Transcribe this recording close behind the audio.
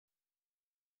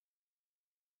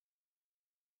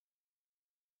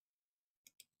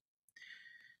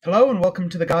Hello and welcome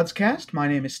to the Godscast. My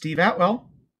name is Steve Attewell.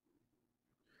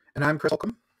 And I'm Chris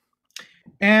Holcomb.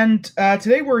 And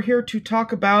today we're here to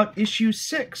talk about issue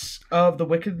 6 of The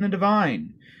Wicked and the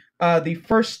Divine. The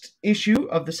first issue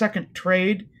of the second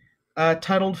trade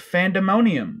titled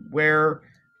Fandemonium, where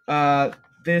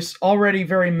this already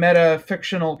very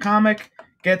meta-fictional comic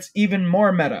gets even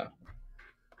more meta.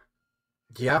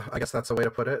 Yeah, I guess that's a way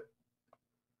to put it.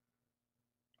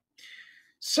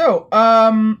 So,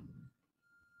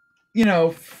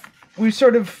 we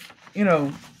sort of,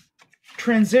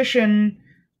 transition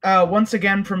once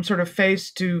again from sort of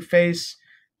face to face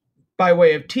by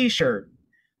way of t-shirt,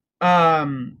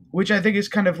 which I think is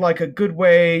kind of like a good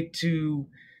way to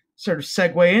sort of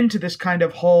segue into this kind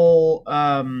of whole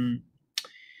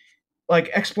like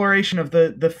exploration of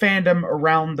the fandom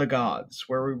around the gods,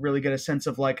 where we really get a sense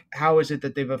of like how is it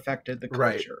that they've affected the culture.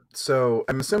 Right. So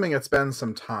I'm assuming it's been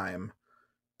some time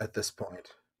at this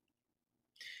point.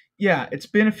 Yeah, it's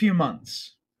been a few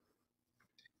months.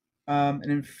 And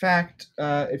in fact,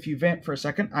 if you vamp for a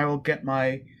second, I will get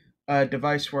my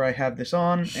device where I have this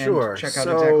on and check out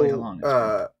exactly how long it's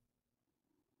been.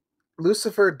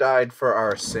 Lucifer died for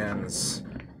our sins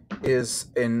is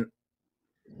an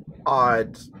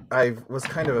odd. I was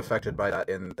kind of affected by that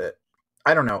in that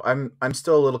I don't know. I'm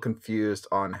still a little confused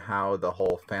on how the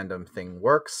whole fandom thing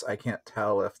works. I can't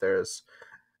tell if there's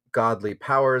godly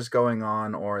powers going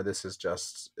on or this is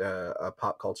just a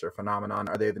pop culture phenomenon.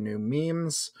 Are they the new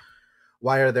memes?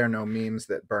 Why are there no memes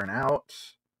that burn out?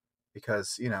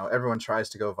 Because, everyone tries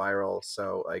to go viral.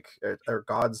 So, like, are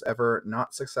gods ever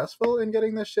not successful in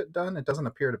getting this shit done? It doesn't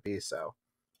appear to be so.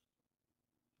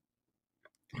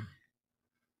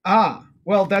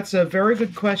 Well, that's a very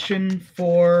good question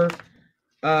for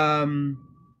a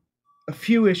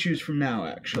few issues from now,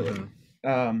 actually.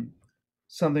 Mm-hmm.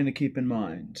 Something to keep in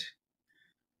mind.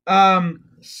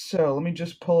 So let me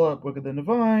just pull up Wicked and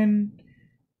Divine.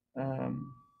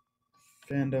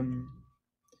 Fandom.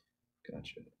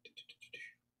 Gotcha.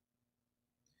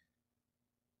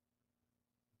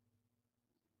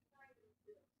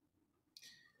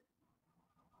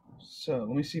 So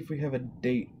let me see if we have a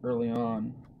date early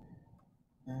on.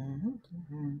 Come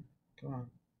on.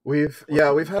 We've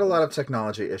had a lot of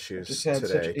technology issues just had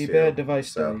today. Such a bad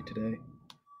device day today.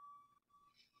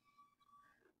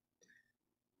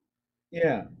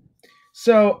 Yeah.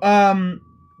 So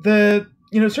the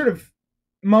sort of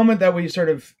moment that we sort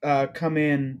of come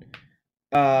in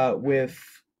with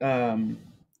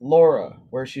Laura,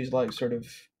 where she's like sort of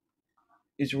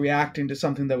is reacting to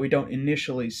something that we don't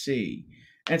initially see.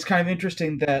 And it's kind of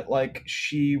interesting that like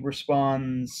she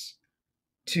responds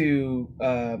to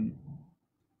and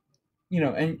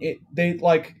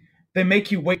they make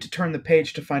you wait to turn the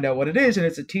page to find out what it is, and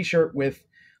it's a t-shirt with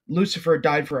Lucifer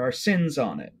died for our sins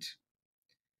on it.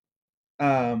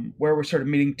 Where we're sort of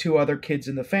meeting two other kids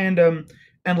in the fandom,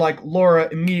 and like Laura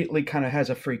immediately kind of has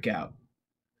a freak out.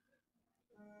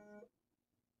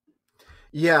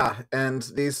 Yeah, and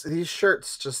these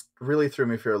shirts just really threw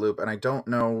me for a loop, and I don't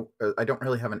know. I don't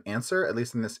really have an answer, at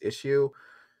least in this issue.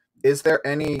 Is there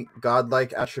any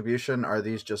godlike attribution? Are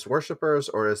these just worshippers,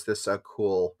 or is this a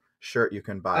cool shirt you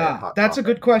can buy at Hot That's Topic?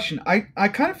 A good question. I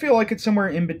kind of feel like it's somewhere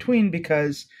in between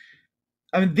because,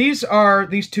 I mean, these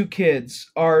two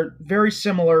kids are very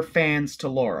similar fans to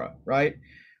Laura, right?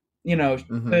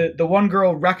 Mm-hmm. the one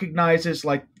girl recognizes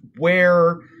like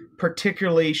where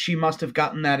particularly she must have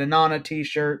gotten that Inanna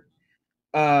t-shirt.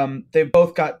 They've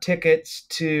both got tickets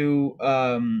to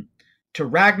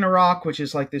Ragnarok, which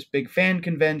is like this big fan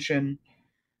convention.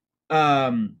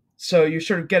 So you're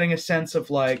sort of getting a sense of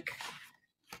like,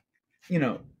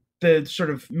 the sort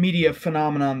of media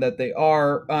phenomenon that they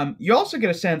are. You also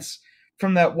get a sense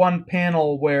from that one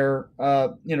panel where,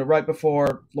 right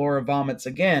before Laura vomits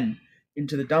again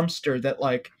into the dumpster, that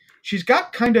like she's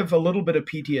got kind of a little bit of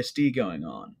PTSD going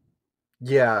on.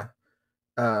 Yeah.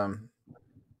 Yeah,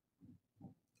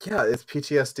 it's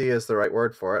PTSD is the right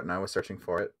word for it, and I was searching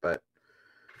for it, but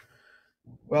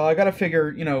well, I gotta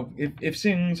figure, if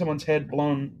seeing someone's head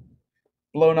blown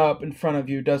up in front of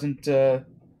you doesn't get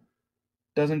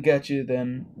you,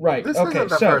 then right. This isn't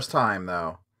the first time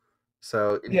though.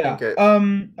 So yeah.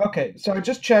 Okay, so I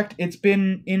just checked. It's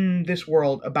been in this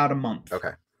world about a month.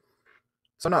 Okay.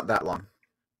 So not that long.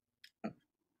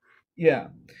 Yeah.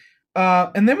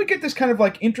 And then we get this kind of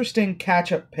like interesting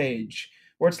catch-up page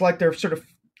where it's like they're sort of,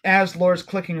 as Laura's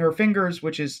clicking her fingers,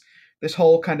 which is this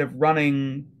whole kind of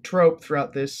running trope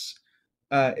throughout this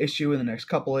issue and the next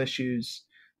couple issues.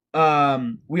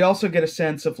 We also get a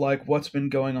sense of like what's been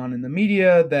going on in the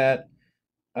media, that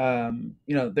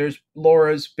there's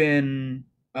Laura's been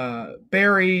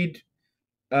buried.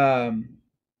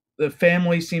 the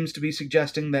family seems to be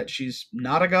suggesting that she's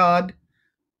not a god.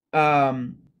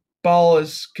 Ball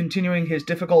is continuing his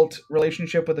difficult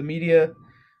relationship with the media.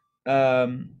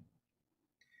 Um,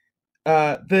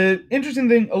 the interesting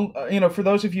thing, for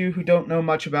those of you who don't know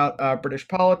much about British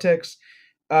politics,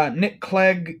 Nick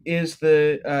Clegg is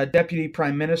the deputy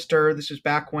prime minister. This is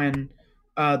back when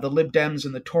the Lib Dems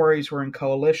and the Tories were in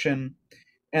coalition,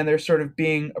 and they're sort of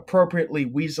being appropriately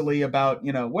weaselly about,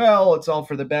 well, it's all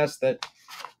for the best that,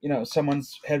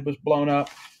 someone's head was blown up.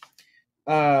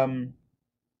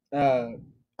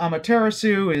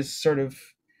 Amaterasu is sort of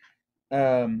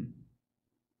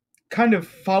kind of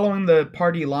following the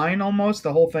party line almost.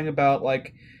 The whole thing about,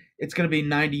 like, it's going to be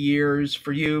 90 years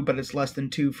for you, but it's less than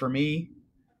 2 for me.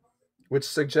 Which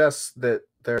suggests that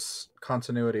there's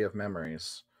continuity of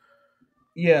memories.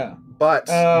 Yeah. But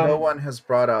no one has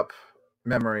brought up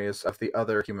memories of the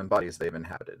other human bodies they've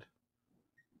inhabited.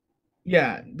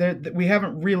 Yeah, we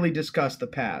haven't really discussed the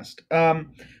past.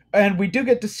 And we do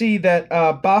get to see that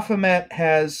Baphomet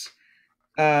has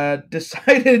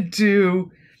decided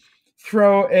to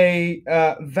throw a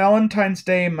Valentine's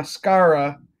Day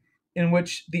mascara in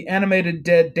which the animated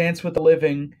dead dance with the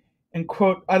living. And,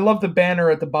 quote, I love the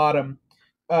banner at the bottom.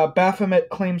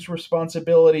 Baphomet claims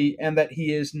responsibility and that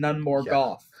he is none more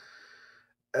goth.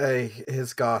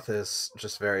 His goth is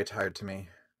just very tired to me.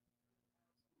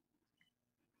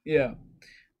 Yeah.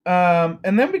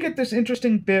 And then we get this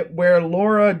interesting bit where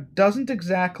Laura doesn't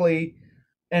exactly,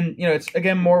 and, it's,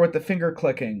 again, more with the finger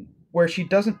clicking, where she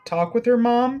doesn't talk with her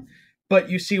mom, but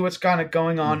you see what's kind of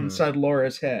going on inside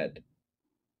Laura's head.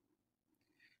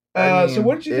 So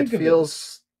what did you think of it? It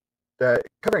feels that,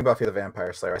 covering Buffy the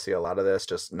Vampire Slayer, I see a lot of this,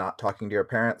 just not talking to your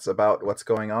parents about what's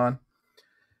going on.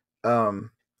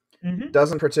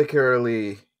 Doesn't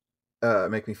particularly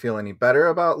make me feel any better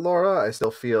about Laura. I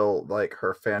still feel like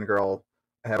her fangirl,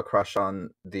 I have a crush on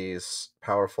these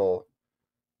powerful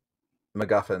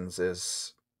MacGuffins,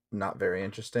 is not very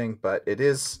interesting, but it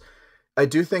is, I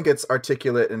do think it's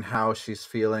articulate in how she's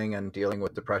feeling and dealing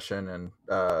with depression and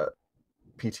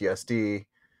PTSD.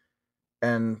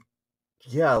 And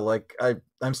yeah, like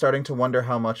I'm starting to wonder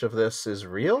how much of this is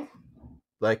real.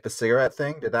 Like the cigarette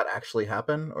thing, did that actually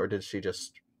happen, or did she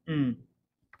just...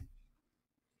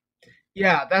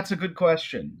 Yeah, that's a good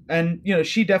question. And,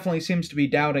 she definitely seems to be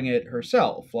doubting it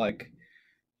herself. Like,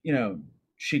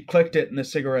 she clicked it and the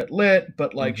cigarette lit,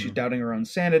 but, like, she's doubting her own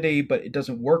sanity, but it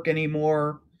doesn't work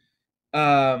anymore.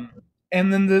 And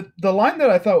then the line that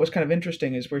I thought was kind of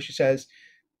interesting is where she says,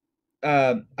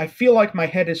 I feel like my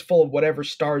head is full of whatever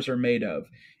stars are made of.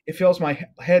 It feels my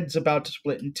head's about to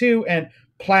split in two, and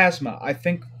plasma. I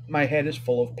think my head is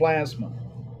full of plasma.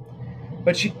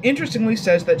 But she interestingly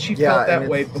says that she felt that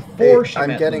way before she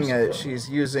met Lucifer. She's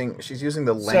using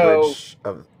the language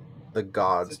of the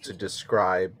gods to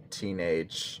describe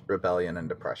teenage rebellion and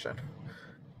depression.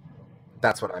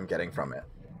 That's what I'm getting from it.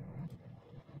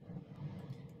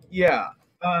 Yeah.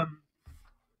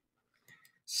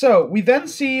 So we then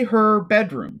see her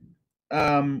bedroom,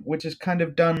 which is kind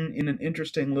of done in an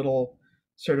interesting little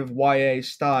sort of YA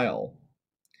style.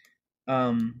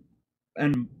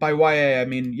 And by YA, I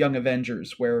mean Young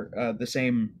Avengers, where the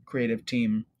same creative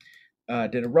team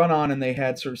did a run on, and they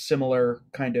had sort of similar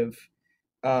kind of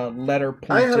letter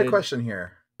pointed. I had a question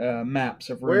here. Maps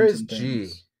of rooms. Where is and G?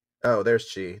 things. Oh, there's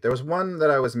G. There was one that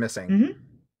I was missing.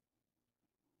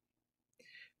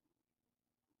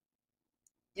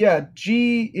 Yeah,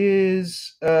 G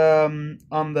is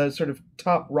on the sort of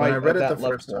top right. When I read of it that the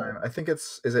first time, I think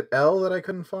is it L that I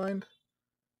couldn't find?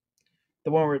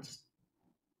 The one where it's...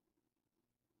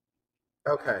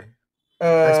 Okay.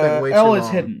 I spent way too long. L is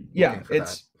hidden. Yeah,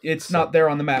 it's not there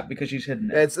on the map because she's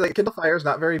hidden it. It's like Kindle Fire's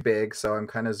not very big, so I'm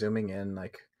kind of zooming in,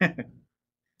 like.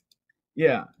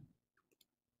 Yeah.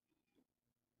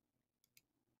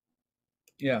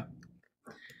 Yeah.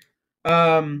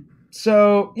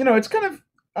 So, it's kind of,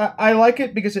 I like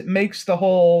it because it makes the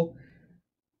whole,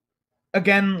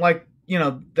 again, like,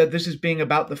 that this is being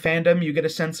about the fandom. You get a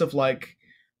sense of, like,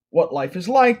 what life is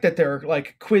like, that there are,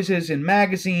 like, quizzes in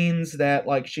magazines, that,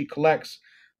 like, she collects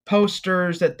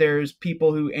posters, that there's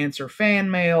people who answer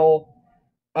fan mail.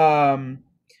 One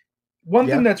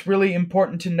thing that's really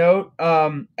important to note,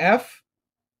 F.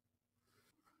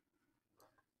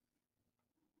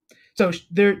 So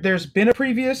there's been a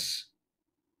previous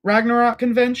Ragnarok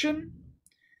convention,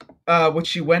 which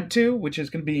she went to, which is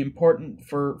going to be important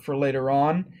for later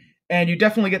on. And you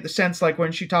definitely get the sense, like,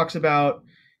 when she talks about,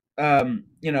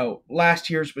 last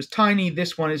year's was tiny,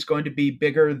 this one is going to be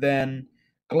bigger than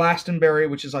Glastonbury,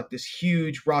 which is like this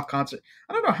huge rock concert.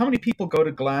 I don't know how many people go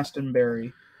to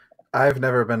Glastonbury. I've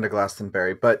never been to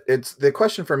Glastonbury, but it's the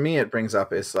question for me it brings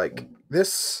up is like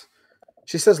this.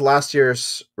 She says last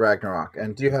year's Ragnarok,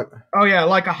 and do you have? Oh yeah,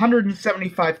 like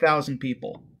 175,000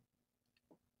 people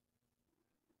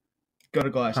go to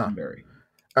Huh. Glastonbury.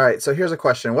 All right. So here's a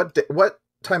question: what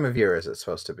time of year is it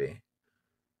supposed to be?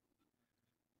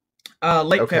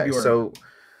 Late Okay, February. so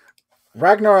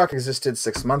Ragnarok existed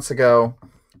 6 months ago,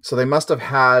 so they must have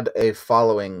had a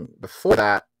following before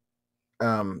that.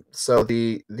 So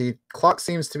the clock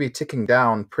seems to be ticking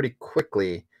down pretty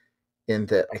quickly. In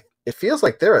that, it feels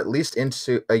like they're at least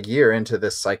into a year into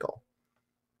this cycle.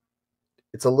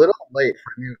 It's a little late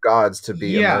for new gods to be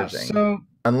Yeah. emerging, So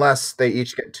unless they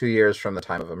each get 2 years from the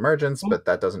time of emergence. well, But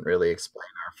that doesn't really explain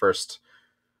our first.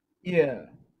 yeah.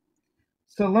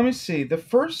 So let me see. The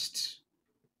first.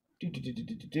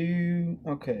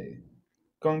 Okay.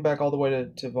 Going back all the way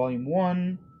to volume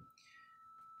one.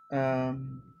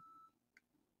 Um,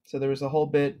 so there was a whole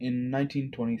bit in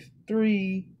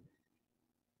 1923,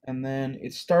 and then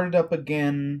it started up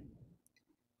again.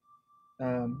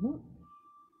 Um,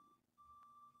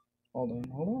 hold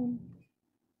on.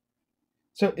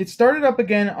 So it started up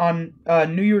again on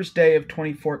New Year's Day of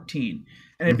 2014,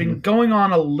 and it had been Hmm. going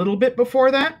on a little bit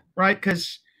before that, right?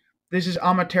 Because this is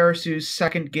Amaterasu's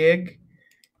second gig,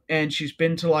 and she's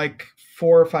been to like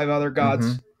 4 or 5 other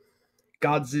Hmm.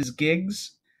 gods'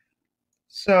 gigs.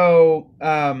 So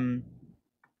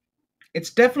it's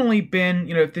definitely been,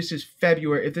 if this is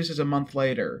February, if this is a month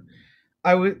later,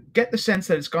 I would get the sense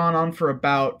that it's gone on for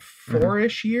about Hmm.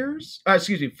 4-ish years.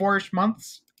 Excuse me, 4-ish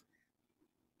months.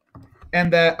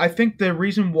 And that I think the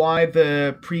reason why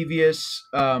the previous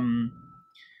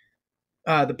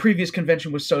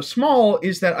convention was so small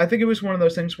is that I think it was one of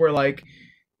those things where like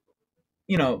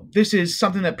this is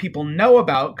something that people know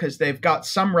about because they've got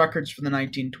some records from the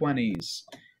 1920s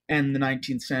and the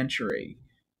 19th century,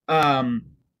 um,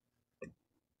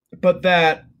 but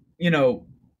that you know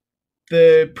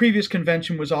the previous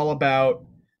convention was all about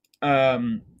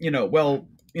when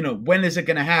is it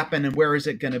going to happen and where is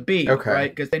it going to be, Okay.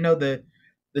 right? Because they know the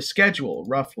schedule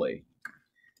roughly.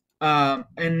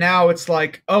 And now it's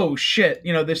like, oh shit,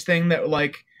 this thing that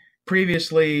like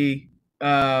previously,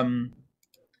 um,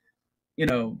 you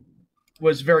know,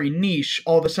 was very niche,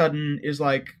 all of a sudden is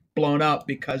like blown up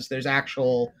because there's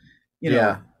actual, you know,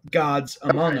 Yeah. gods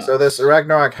Okay. among So this us.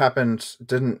 Ragnarok happened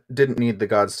didn't need the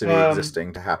gods to be Um,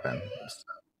 existing to happen.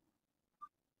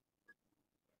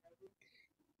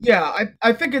 yeah,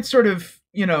 I think it's sort of,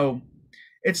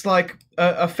 it's like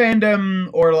a fandom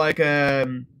or like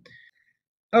a.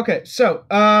 Okay, so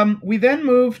we then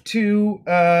move to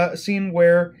a scene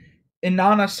where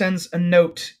Inanna sends a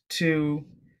note to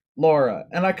Laura,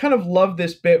 and I kind of love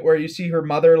this bit where you see her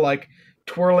mother like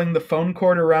twirling the phone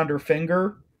cord around her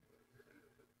finger,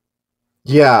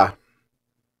 Yeah.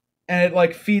 and it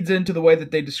like feeds into the way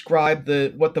that they describe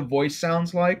the what the voice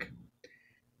sounds like,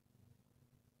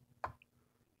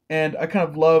 and I kind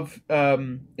of love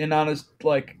Inanna's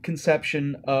like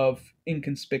conception of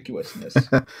inconspicuousness.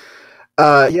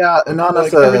 Yeah.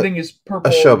 Inanna's Like everything is a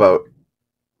purple. showboat.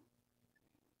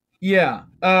 Yeah.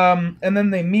 And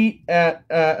then they meet at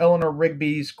Eleanor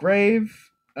Rigby's grave.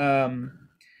 Um,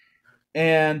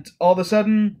 and all of a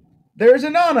sudden, there's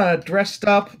Inanna dressed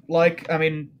up like, I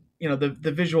mean,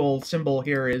 the visual symbol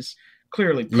here is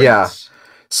clearly Yeah. Prince.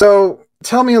 So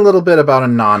tell me a little bit about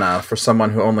Inanna for someone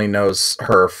who only knows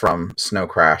her from Snow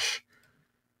Crash.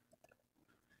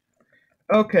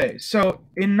 Okay, so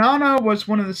Inanna was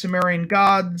one of the Sumerian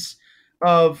gods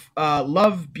of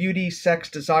love, beauty, sex,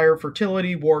 desire,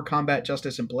 fertility, war, combat,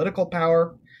 justice, and political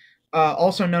power.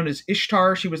 Also known as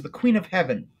Ishtar, she was the queen of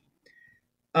heaven.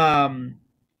 Um,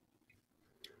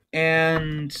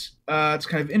 and it's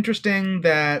kind of interesting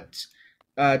that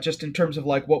just in terms of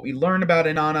like what we learn about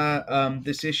Inanna,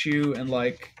 this issue, and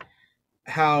like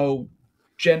how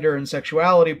gender and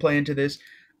sexuality play into this,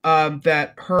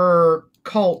 that her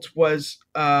cult was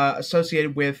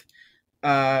associated with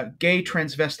gay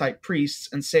transvestite priests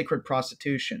and sacred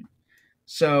prostitution.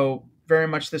 So very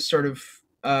much this sort of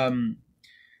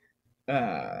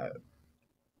uh,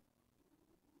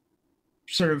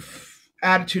 sort of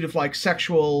attitude of like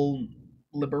sexual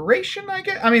liberation, I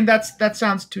guess. I mean, that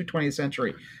sounds too 20th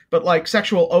century, but like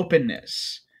sexual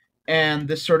openness and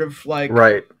this sort of like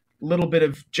Right. little bit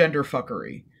of gender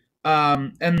fuckery.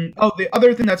 And oh, the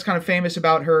other thing that's kind of famous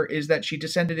about her is that she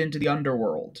descended into the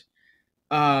underworld,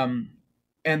 um,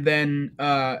 and then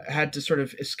had to sort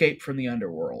of escape from the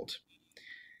underworld.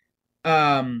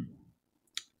 Um,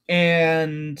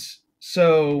 and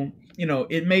so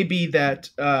it may be that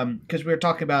because we were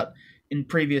talking about in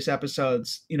previous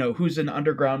episodes, who's an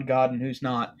underground god and who's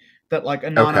not. that like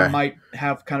Inanna Okay. might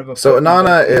have kind of a So foot in both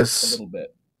Inanna camps a is little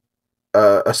bit.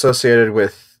 associated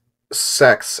with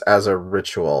sex as a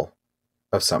ritual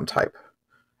of some type.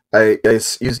 You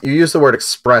use the word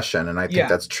expression, and I think Yeah.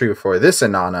 that's true for this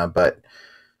Inanna, but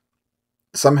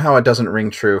somehow it doesn't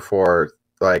ring true for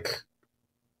like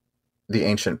the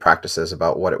ancient practices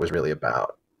about what it was really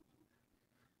about.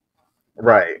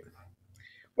 Right.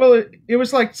 Well, it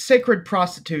was like sacred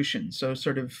prostitution, so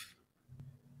sort of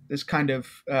this kind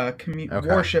of Okay.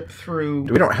 worship through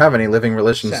We don't have any living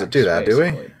religions that do sex, that, do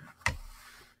we? basically.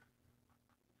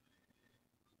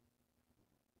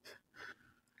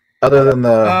 Other than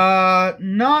the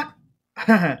Not.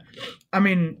 I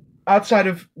mean, outside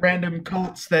of random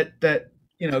cults that get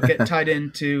tied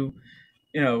into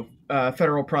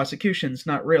federal prosecutions,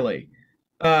 not really.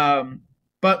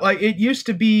 But like it used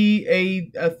to be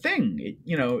a thing,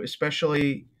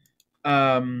 especially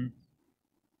in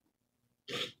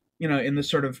the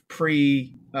sort of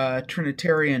pre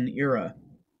Trinitarian era,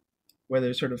 where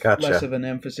there's sort of less Gotcha. of an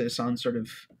emphasis on sort of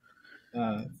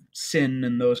sin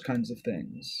and those kinds of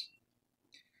things.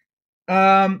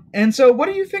 And so, what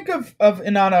do you think of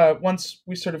Inanna once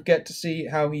we sort of get to see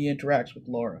how he interacts with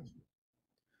Laura?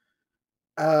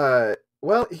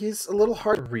 Well, he's a little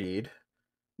hard to read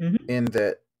Mm-hmm. in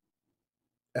that.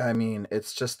 I mean,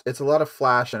 it's a lot of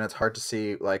flash, and it's hard to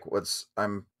see like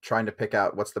I'm trying to pick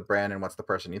out what's the brand and what's the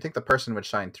person. You think the person would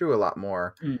shine through a lot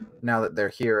more now that they're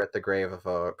here at the grave of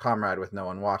a comrade with no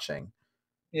one watching.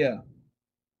 Yeah.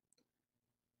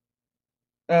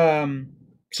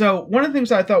 So one of the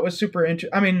things I thought was super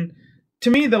interesting. I mean,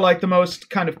 to me, the most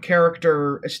kind of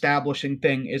character establishing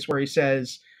thing is where he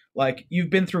says, like, "You've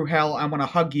been through hell. I want to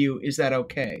hug you. Is that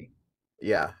okay?"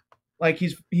 Yeah. Like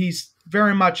he's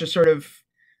very much a sort of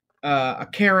a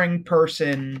caring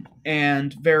person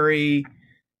and very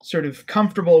sort of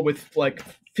comfortable with like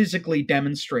physically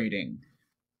demonstrating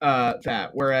that.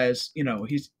 Whereas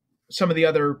he's some of the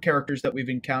other characters that we've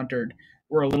encountered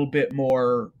were a little bit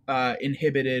more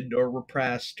inhibited or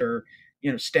repressed or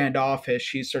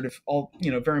standoffish. He's sort of all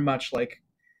very much like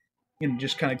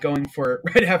just kind of going for it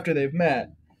right after they've met.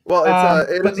 Well,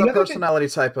 it But is a the other thing, personality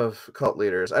type of cult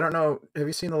leaders. I don't know. Have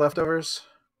you seen The Leftovers?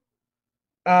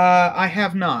 I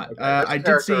have not. Okay, there's a I did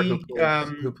character see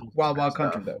who pulls Wild that Wild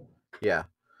Country stuff. though. Yeah.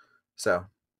 So.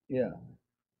 Yeah.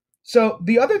 So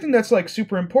the other thing that's like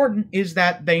super important is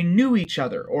that they knew each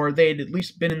other, or they'd at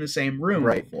least been in the same room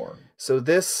before. So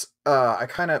this, I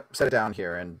kind of set it down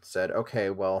here and said,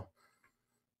 okay, well,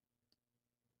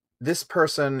 this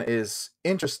person is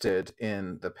interested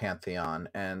in the Pantheon,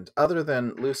 and other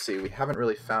than Lucy, we haven't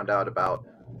really found out about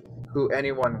who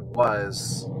anyone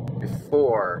was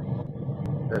before.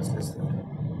 Is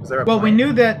there a Well, we point?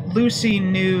 knew that Lucy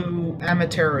knew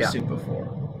Amaterasu before.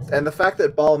 And the fact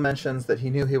that Ball mentions that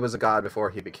he knew he was a god before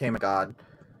he became a god,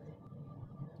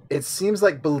 it seems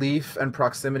like belief and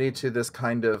proximity to this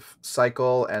kind of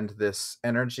cycle and this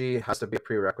energy has to be a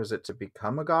prerequisite to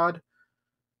become a god.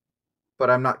 But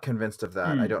I'm not convinced of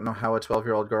that. I don't know how a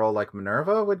 12-year-old girl like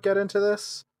Minerva would get into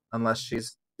this unless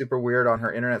she's super weird on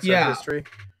her internet search history.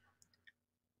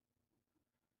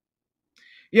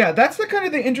 Yeah, that's the kind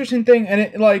of the interesting thing, and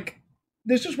it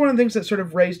this is one of the things that sort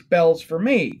of raised bells for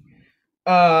me,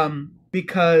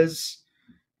 because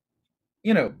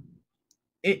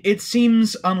it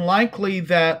seems unlikely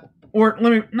that, or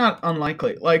not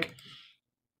unlikely, like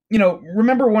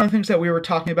remember one of the things that we were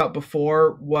talking about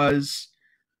before was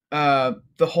the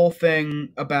whole thing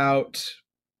about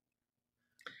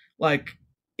like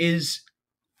is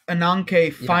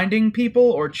Ananke finding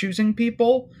people or choosing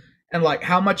people, and like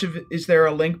how much of is there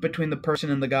a link between the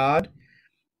person and the god,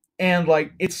 and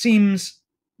like it seems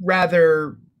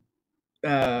rather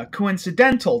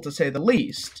coincidental to say the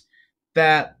least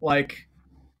that like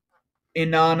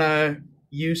Inanna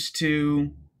used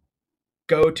to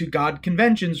go to god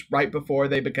conventions right before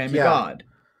they became a god.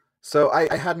 So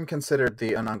I hadn't considered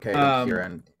the Ananke link here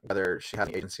and whether she had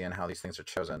any agency in how these things are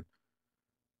chosen.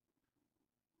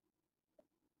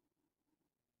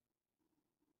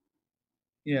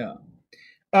 Yeah.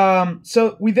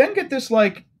 So we then get this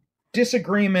like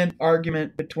disagreement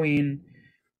argument between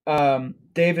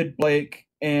David Blake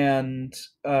and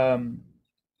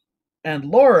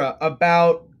Laura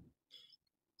about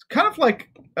kind of like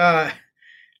I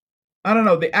don't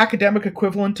know, the academic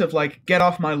equivalent of like get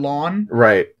off my lawn.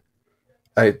 Right.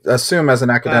 I assume as an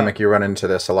academic you run into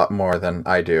this a lot more than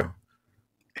I do.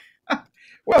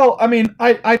 Well, I mean,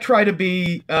 I try to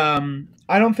be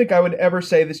I don't think I would ever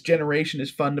say this generation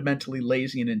is fundamentally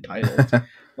lazy and entitled.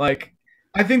 Like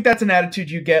I think that's an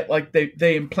attitude you get like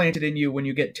they implant it in you when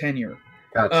you get tenure.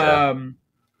 Gotcha.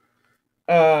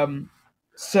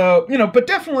 So, but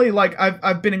definitely, like,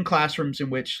 I've been in classrooms in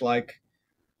which, like,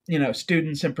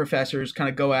 students and professors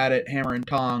kind of go at it hammer and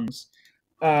tongs.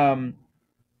 Um,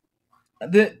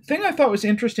 the thing I thought was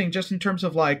interesting, just in terms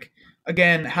of, like,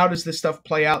 again, how does this stuff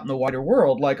play out in the wider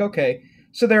world? Like, okay,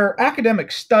 so there are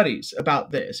academic studies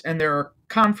about this, and there are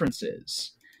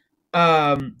conferences,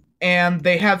 and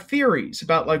they have theories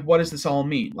about, like, what does this all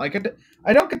mean? Like,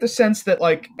 I don't get the sense that,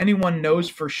 like, anyone knows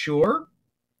for sure.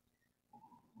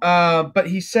 But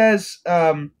he says,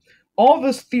 all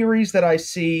the theories I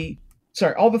see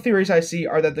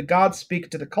are that the gods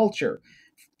speak to the culture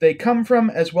they come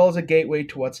from, as well as a gateway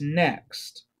to what's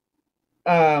next.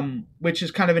 Which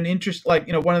is kind of an interest, like,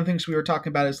 one of the things we were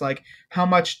talking about is, like, how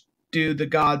much do the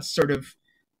gods sort of,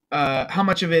 how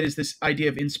much of it is this idea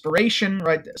of inspiration,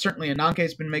 right? Certainly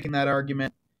Ananke's been making that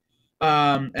argument,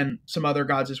 and some other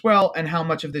gods as well, and how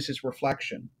much of this is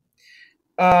reflection.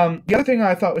 The other thing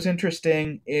I thought was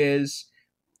interesting is,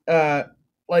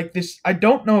 like, this, I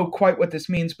don't know quite what this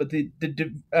means, but the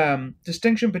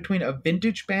distinction between a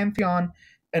vintage pantheon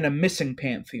and a missing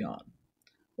pantheon.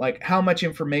 Like, how much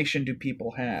information do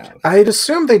people have? I'd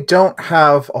assume they don't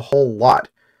have a whole lot.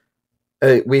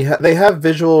 They have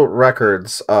visual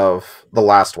records of the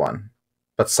last one,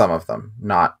 but some of them,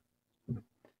 not.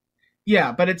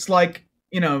 Yeah, but it's like,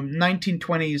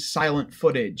 1920s silent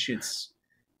footage. It's,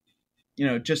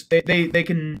 just they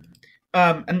can.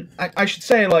 And I should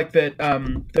say, like, that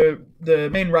the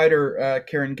main writer,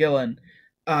 Kieron Gillen,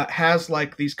 has,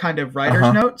 like, these kind of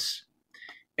writer's notes.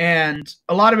 And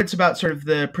a lot of it's about sort of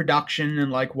the production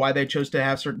and, like, why they chose to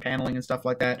have certain paneling and stuff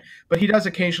like that. But he does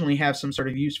occasionally have some sort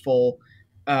of useful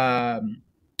sort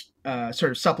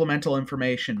of supplemental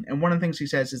information. And one of the things he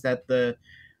says is that the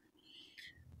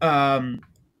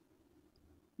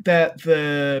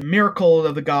miracles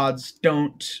of the gods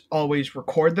don't always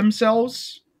record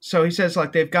themselves. So he says,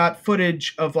 like, they've got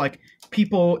footage of, like,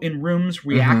 people in rooms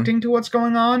reacting to what's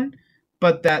going on,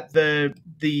 but that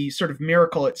the sort of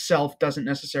miracle itself doesn't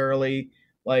necessarily,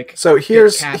 like. So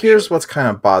here's what's kind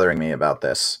of bothering me about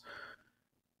this.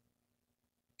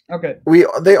 Okay.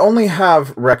 They only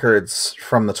have records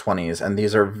from the 20s, and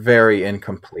these are very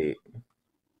incomplete.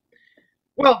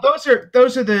 Well, those are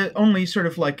the only sort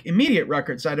of, like, immediate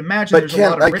records. I'd imagine there's a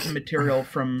lot of written material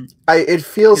from. It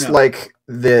feels like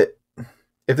that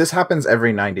if this happens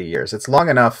every 90 years, it's long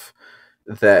enough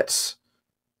that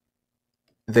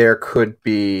there could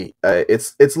be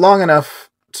it's long enough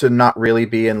to not really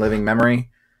be in living memory.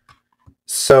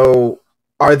 So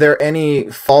are there any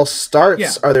false starts?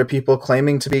 Yeah. Are there people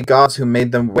claiming to be gods who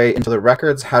made them way into the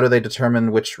records? How do they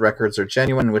determine which records are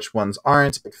genuine, which ones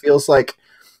aren't? It feels like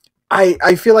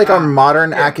I feel like our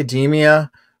modern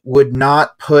academia would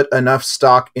not put enough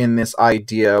stock in this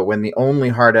idea when the only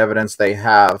hard evidence they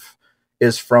have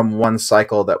is from one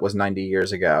cycle that was 90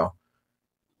 years ago.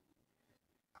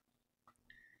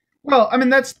 Well, I mean,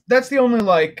 that's the only,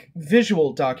 like,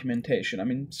 visual documentation. I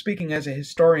mean, speaking as a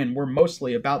historian, we're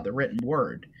mostly about the written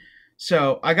word.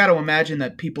 So I got to imagine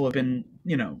that people have been,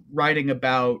 writing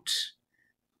about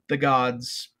the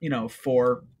gods,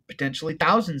 for potentially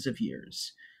thousands of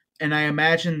years. And I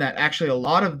imagine that actually a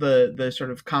lot of the sort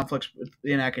of conflicts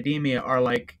in academia are,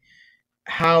 like,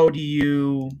 how do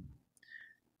you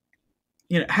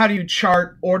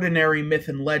chart ordinary myth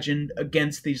and legend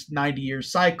against these 90-year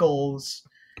cycles?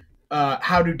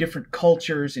 How do different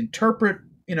cultures interpret,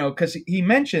 because he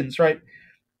mentions, right,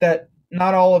 that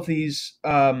not all of these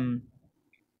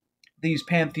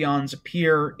pantheons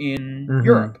appear in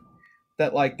Europe.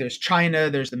 That, like, there's China,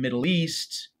 there's the Middle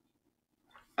East.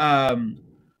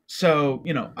 So,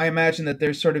 I imagine that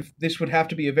there's sort of, this would have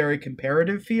to be a very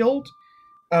comparative field.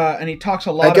 And he talks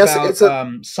a lot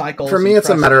about cycles. For me, it's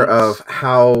a matter of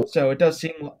how. So it does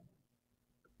seem.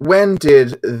 When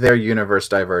did their universe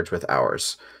diverge with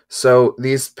ours? So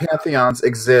these pantheons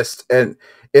exist, and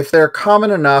if they're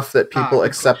common enough that people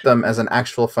accept them as an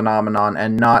actual phenomenon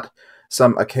and not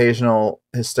some occasional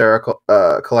hysterical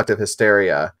collective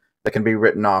hysteria that can be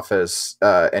written off as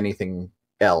anything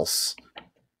else.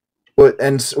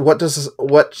 And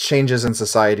what changes in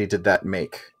society did that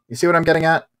make? You see what I'm getting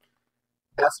at?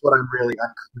 That's what I'm really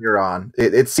unclear on.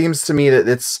 It seems to me that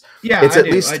it's at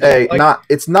least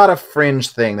it's not a fringe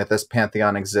thing that this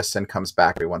pantheon exists and comes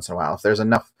back every once in a while. If there's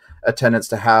enough attendance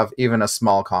to have even a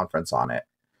small conference on it.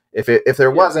 If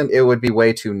there wasn't, it would be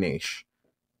way too niche.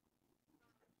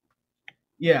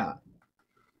 Yeah.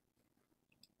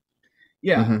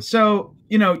 Yeah. So,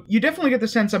 you definitely get the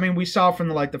sense, I mean, we saw from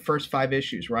the first 5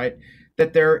 issues, right,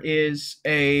 that there is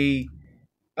a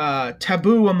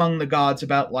taboo among the gods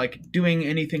about, like, doing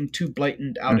anything too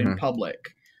blatant out in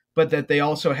public, but that they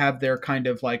also have their kind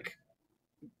of, like,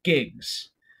 gigs.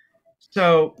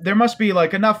 So there must be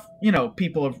like enough,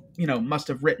 people have, must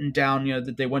have written down,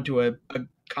 that they went to a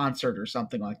concert or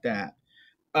something like that.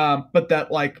 But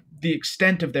that like the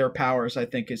extent of their powers, I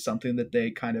think, is something that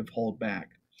they kind of hold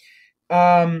back.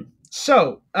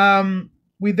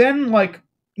 We then like,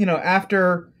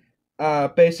 after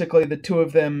basically the two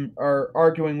of them are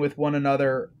arguing with one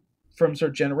another from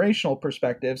sort of generational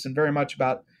perspectives and very much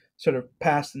about sort of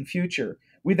past and future.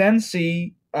 We then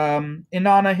see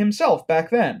Inanna himself back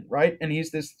then, right? And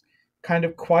he's this kind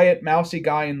of quiet, mousy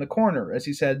guy in the corner. As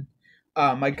he said,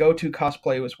 my go-to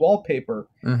cosplay was wallpaper.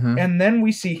 Mm-hmm. And then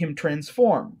we see him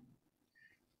transform.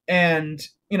 And,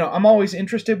 I'm always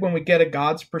interested when we get a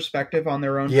god's perspective on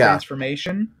their own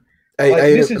transformation.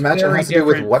 This is very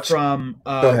different from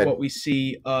what we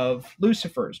see of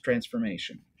Lucifer's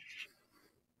transformation.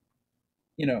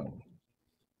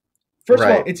 First of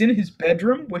all, it's in his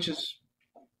bedroom, which is...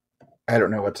 I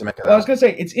don't know what to make of that. I was going to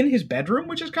say, it's in his bedroom,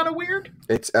 which is kind of weird.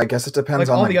 I guess it depends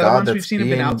on the god that's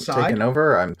being taken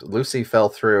over. Lucy fell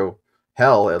through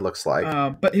hell, it looks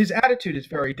like. But his attitude is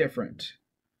very different.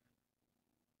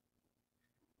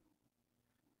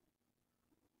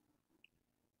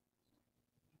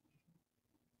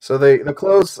 So the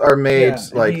clothes are made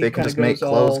like they can just make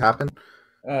clothes happen.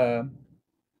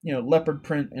 Leopard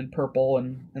print and purple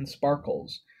and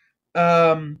sparkles.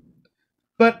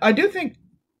 But I do think...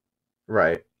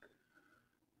 Right.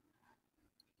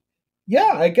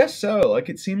 Yeah, I guess so. Like,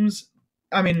 it seems...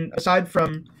 I mean, aside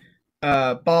from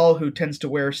Ball, who tends to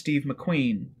wear Steve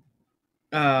McQueen,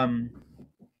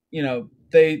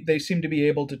 they seem to be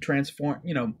able to transform...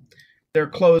 their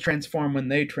clothes transform when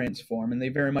they transform, and they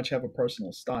very much have a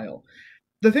personal style.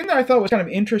 The thing that I thought was kind of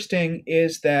interesting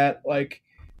is that, like,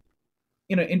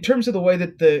 in terms of the way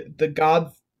that the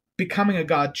god, becoming a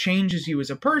god, changes you as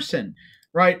a person,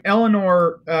 right?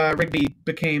 Eleanor Rigby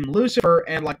became Lucifer,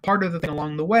 and like part of the thing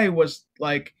along the way was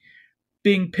like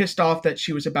being pissed off that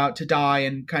she was about to die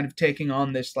and kind of taking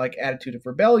on this like attitude of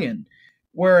rebellion.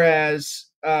 Whereas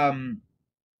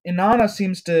Inanna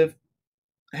seems to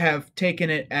have taken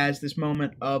it as this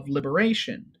moment of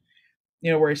liberation,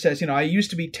 where he says, I used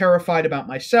to be terrified about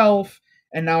myself,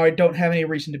 and now I don't have any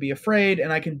reason to be afraid,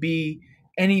 and I can be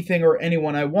anything or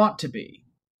anyone I want to be.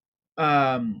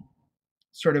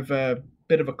 Sort of a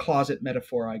bit of a closet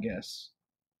metaphor, I guess.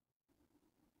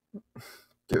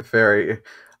 A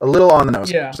little on the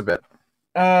nose, just a bit.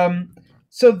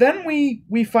 So then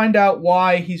we find out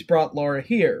why he's brought Laura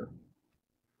here.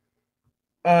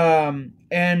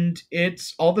 And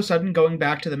it's all of a sudden going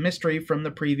back to the mystery from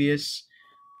the previous,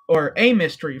 or a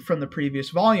mystery from the previous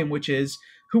volume, which is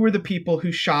who were the people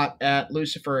who shot at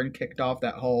Lucifer and kicked off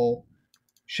that whole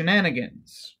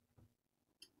shenanigans.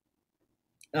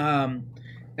 And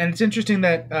it's interesting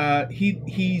that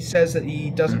he says that he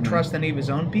doesn't trust any of his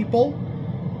own people,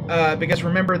 because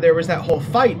remember there was that whole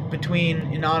fight between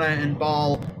Inanna and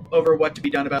Ball over what to be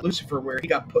done about Lucifer, where he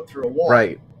got put through a wall.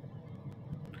 Right.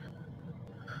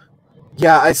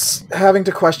 Yeah, having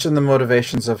to question the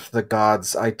motivations of the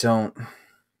gods, I don't...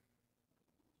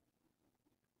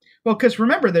 Well, because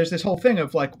remember, there's this whole thing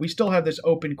of, like, we still have this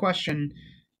open question,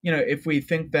 if we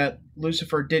think that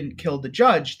Lucifer didn't kill the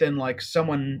judge, then, like,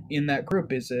 someone in that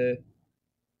group is a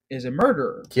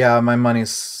murderer. Yeah, my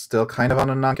money's still kind of on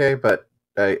Ananke, but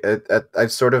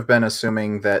I've sort of been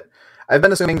assuming that... I've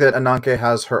been assuming that Ananke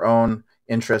has her own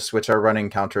interests, which are running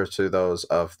counter to those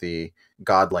of the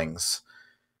godlings.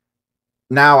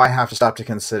 Now I have to stop to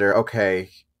consider, okay,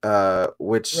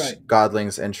 which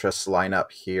godlings' interests line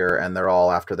up here, and they're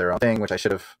all after their own thing, which I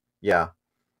should have,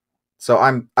 So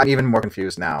I'm even more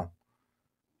confused now.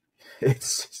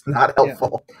 It's just not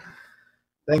helpful. Yeah.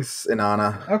 Thanks,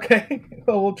 Inanna. Okay,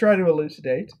 well, we'll try to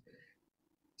elucidate.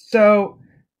 So,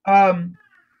 so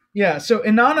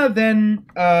Inanna then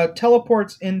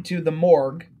teleports into the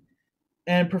morgue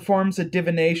and performs a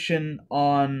divination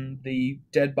on the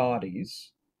dead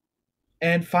bodies,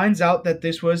 and finds out that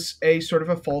this was a sort of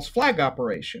a false flag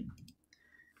operation.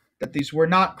 That these were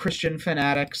not Christian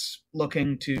fanatics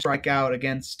looking to strike out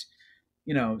against,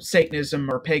 Satanism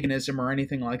or paganism or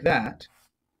anything like that.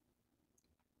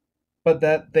 But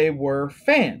that they were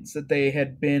fans, that they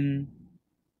had been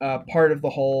part of the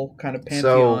whole kind of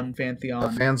pantheon.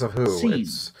 Fans of who? Scene,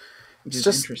 it's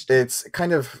just interesting. It's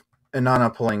kind of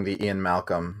Inanna pulling the Ian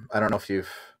Malcolm. I don't know if you've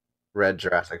read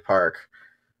Jurassic Park,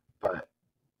 but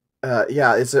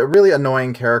it's a really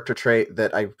annoying character trait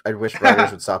that I wish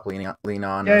writers would stop lean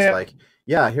on. Like,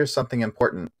 here's something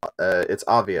important. It's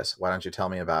obvious. Why don't you tell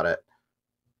me about it?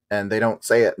 And they don't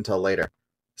say it until later.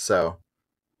 So.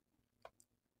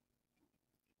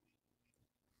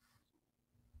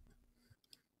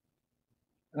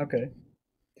 Okay.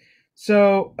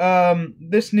 So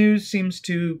this news seems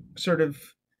to sort of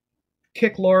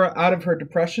kick Laura out of her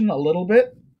depression a little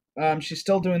bit. She's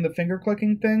still doing the finger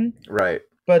clicking thing. Right.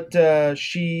 But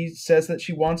she says that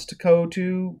she wants to go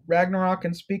to Ragnarok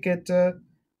and speak at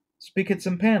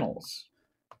some panels.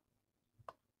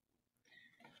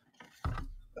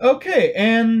 Okay,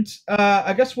 and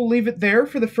I guess we'll leave it there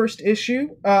for the first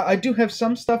issue. I do have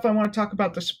some stuff I want to talk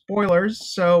about the spoilers,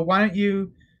 so why don't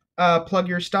you plug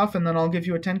your stuff, and then I'll give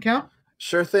you a 10 count?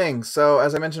 Sure thing. So,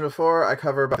 as I mentioned before, I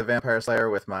cover Buffy the Vampire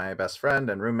Slayer with my best friend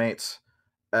and roommate.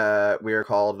 We are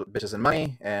called Bitches and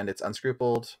Money, and it's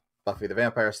Unscrupled, Buffy the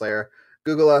Vampire Slayer.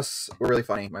 Google us. We're really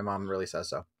funny. My mom really says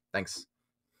so. Thanks.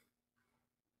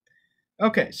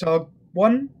 Okay, so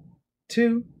 1,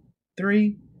 2,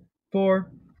 3,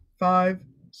 4, 5,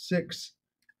 6,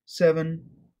 7,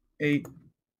 8,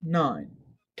 9,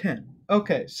 10.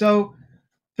 Okay, so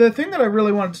the thing that I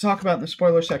really wanted to talk about in the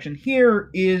spoiler section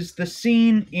here is the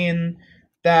scene in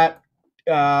that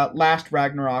last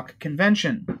Ragnarok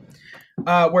convention,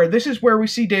 where this is where we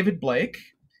see David Blake.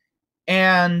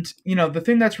 And, you know, the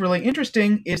thing that's really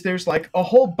interesting is there's like a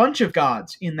whole bunch of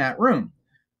gods in that room.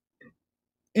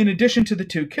 In addition to the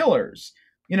two killers,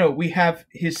 you know, we have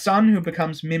his son who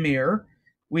becomes Mimir.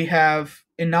 We have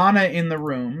Inanna in the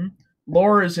room.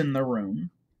 Laura's in the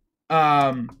room.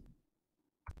 And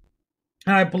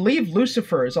I believe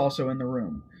Lucifer is also in the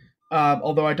room.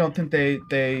 Although I don't think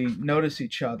they notice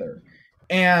each other.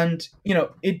 And, you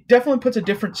know, it definitely puts a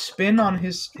different spin on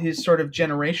his sort of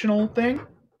generational thing.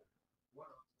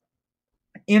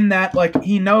 In that, like,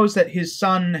 he knows that his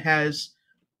son has...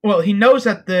 Well, he knows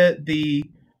that the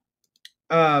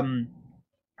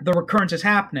recurrence is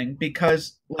happening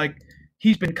because, like,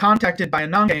 he's been contacted by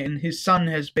Ananke and his son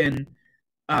has been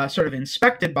sort of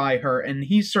inspected by her, and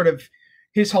he's sort of,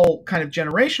 his whole kind of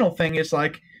generational thing is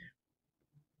like,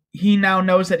 he now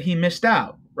knows that he missed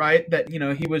out, right? That, you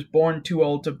know, he was born too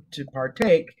old to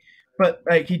partake, but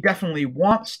like, he definitely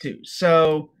wants to.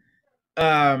 So,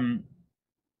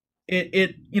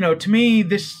 it you know, to me,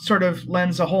 this sort of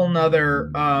lends a whole nother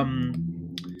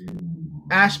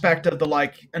aspect of the,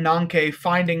 like, Ananke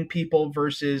finding people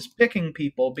versus picking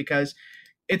people, because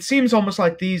it seems almost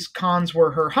like these cons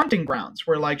were her hunting grounds,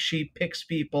 where, like, she picks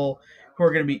people who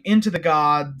are going to be into the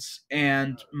gods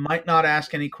and might not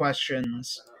ask any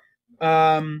questions.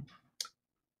 And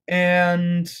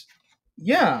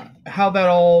yeah, how that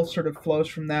all sort of flows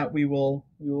from that, we will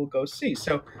go see.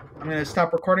 So I'm going to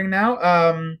stop recording now.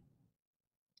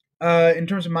 In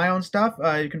terms of my own stuff,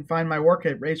 you can find my work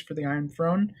at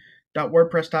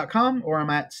raiseforitheIronThrone.wordpress.com, or I'm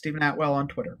at Stephen Attewell on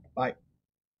Twitter. Bye.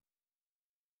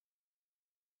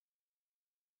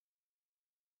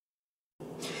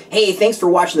 Hey, thanks for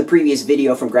watching the previous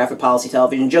video from Graphic Policy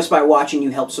Television. Just by watching, you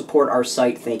help support our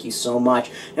site. Thank you so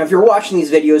much. Now, if you're watching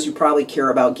these videos, you probably care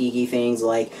about geeky things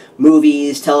like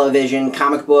movies, television,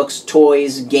 comic books,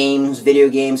 toys, games, video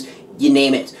games, you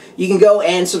name it. You can go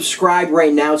and subscribe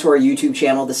right now to our YouTube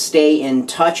channel to stay in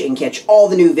touch and catch all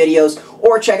the new videos,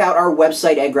 or check out our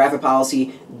website at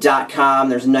graphicpolicy.com.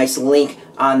 There's a nice link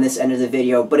on this end of the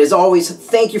video. But as always,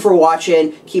 thank you for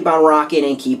watching. Keep on rocking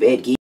and keep it geeky.